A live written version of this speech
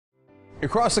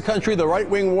Across the country, the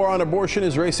right-wing war on abortion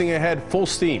is racing ahead full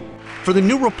steam. For the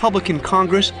new Republican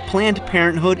Congress, Planned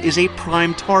Parenthood is a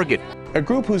prime target. A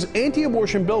group whose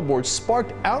anti-abortion billboards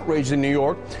sparked outrage in New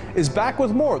York is back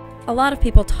with more. A lot of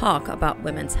people talk about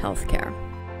women's health care,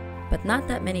 but not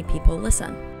that many people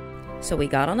listen. So we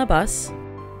got on a bus,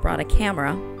 brought a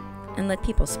camera, and let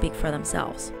people speak for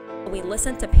themselves. We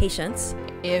listened to patients.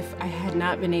 If I had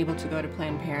not been able to go to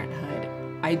Planned Parenthood,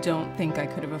 I don't think I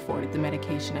could have afforded the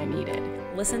medication I needed.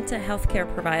 Listen to healthcare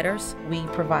providers. We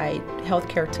provide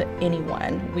healthcare to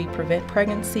anyone. We prevent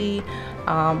pregnancy.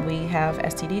 We have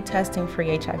STD testing,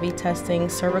 free HIV testing,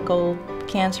 cervical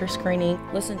cancer screening.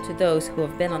 Listen to those who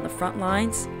have been on the front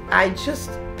lines. I just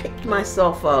picked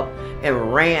myself up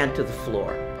and ran to the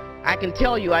floor. I can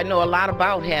tell you I know a lot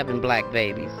about having black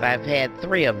babies. I've had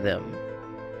 3 of them.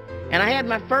 And I had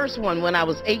my first one when I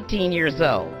was 18 years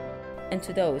old. And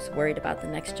to those worried about the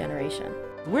next generation.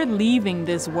 We're leaving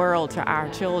this world to our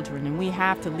children, and we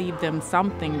have to leave them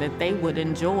something that they would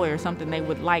enjoy or something they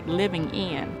would like living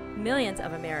in. Millions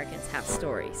of Americans have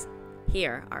stories.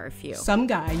 Here are a few. Some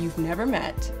guy you've never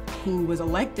met who was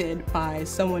elected by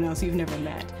someone else you've never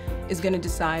met is going to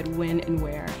decide when and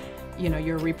where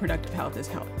your reproductive health is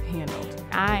handled.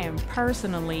 I am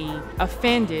personally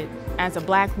offended as a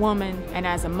black woman and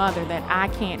as a mother that I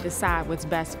can't decide what's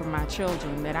best for my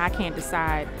children, that I can't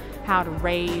decide how to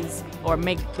raise or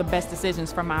make the best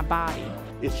decisions for my body.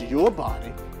 It's your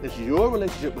body, it's your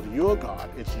relationship with your God,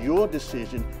 it's your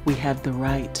decision. We have the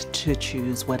right to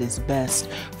choose what is best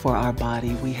for our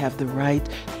body. We have the right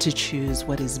to choose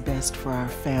what is best for our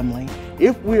family.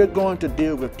 If we're going to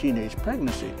deal with teenage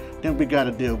pregnancy, then we got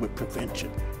to deal with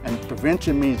prevention. And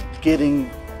prevention means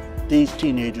getting these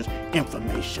teenagers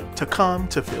information. To come,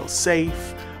 to feel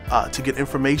safe, to get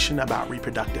information about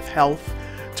reproductive health,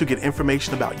 to get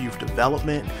information about youth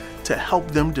development, to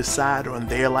help them decide on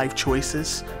their life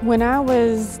choices. When I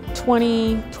was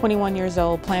 21 years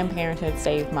old, Planned Parenthood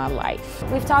saved my life.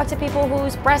 We've talked to people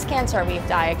whose breast cancer we've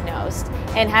diagnosed,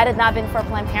 and had it not been for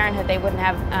Planned Parenthood, they wouldn't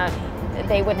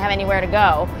have anywhere to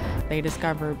go. They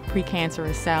discovered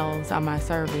precancerous cells on my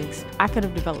cervix. I could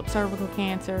have developed cervical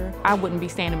cancer. I wouldn't be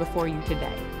standing before you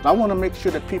today. I want to make sure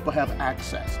that people have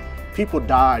access. People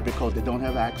die because they don't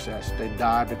have access. They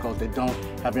die because they don't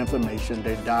have information.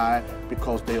 They die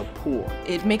because they are poor.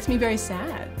 It makes me very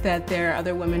sad that there are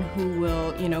other women who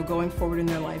will, going forward in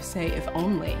their life say, if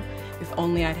only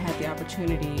I'd had the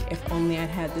opportunity, if only I'd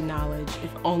had the knowledge,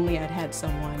 if only I'd had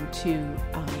someone to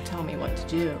tell me what to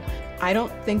do. I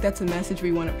don't think that's a message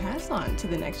we want to pass on to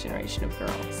the next generation of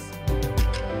girls.